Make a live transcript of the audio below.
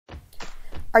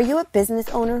Are you a business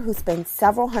owner who spends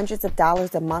several hundreds of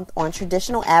dollars a month on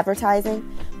traditional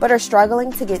advertising, but are struggling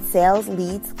to get sales,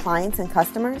 leads, clients, and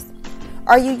customers?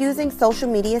 Are you using social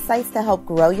media sites to help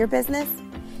grow your business?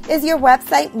 Is your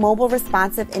website mobile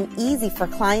responsive and easy for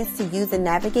clients to use and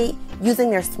navigate using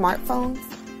their smartphones?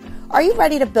 Are you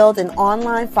ready to build an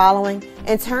online following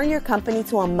and turn your company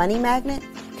to a money magnet,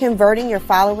 converting your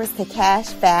followers to cash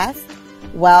fast?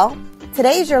 Well,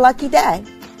 today's your lucky day.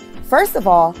 First of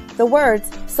all, the words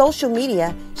social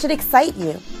media should excite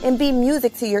you and be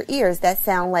music to your ears that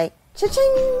sound like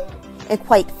cha-ching. And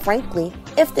quite frankly,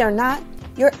 if they're not,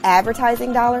 your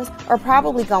advertising dollars are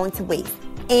probably going to waste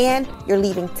and you're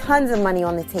leaving tons of money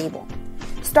on the table.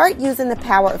 Start using the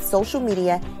power of social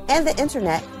media and the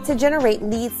internet to generate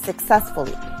leads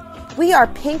successfully. We are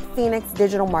Pink Phoenix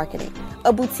Digital Marketing,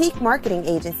 a boutique marketing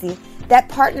agency that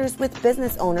partners with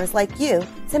business owners like you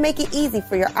to make it easy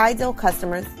for your ideal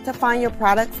customers to find your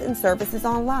products and services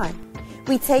online.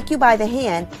 We take you by the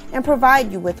hand and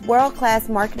provide you with world-class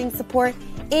marketing support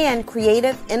and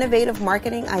creative, innovative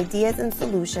marketing ideas and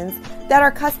solutions that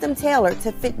are custom tailored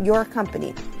to fit your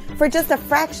company for just a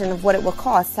fraction of what it will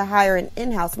cost to hire an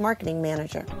in-house marketing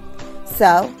manager.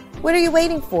 So, what are you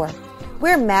waiting for?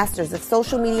 We're masters of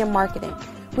social media marketing.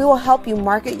 We will help you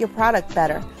market your product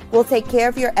better. We'll take care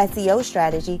of your SEO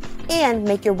strategy and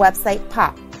make your website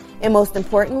pop. And most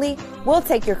importantly, we'll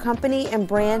take your company and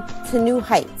brand to new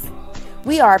heights.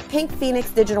 We are Pink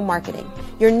Phoenix Digital Marketing,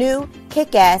 your new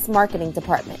kick-ass marketing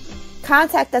department.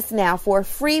 Contact us now for a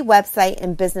free website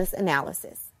and business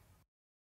analysis.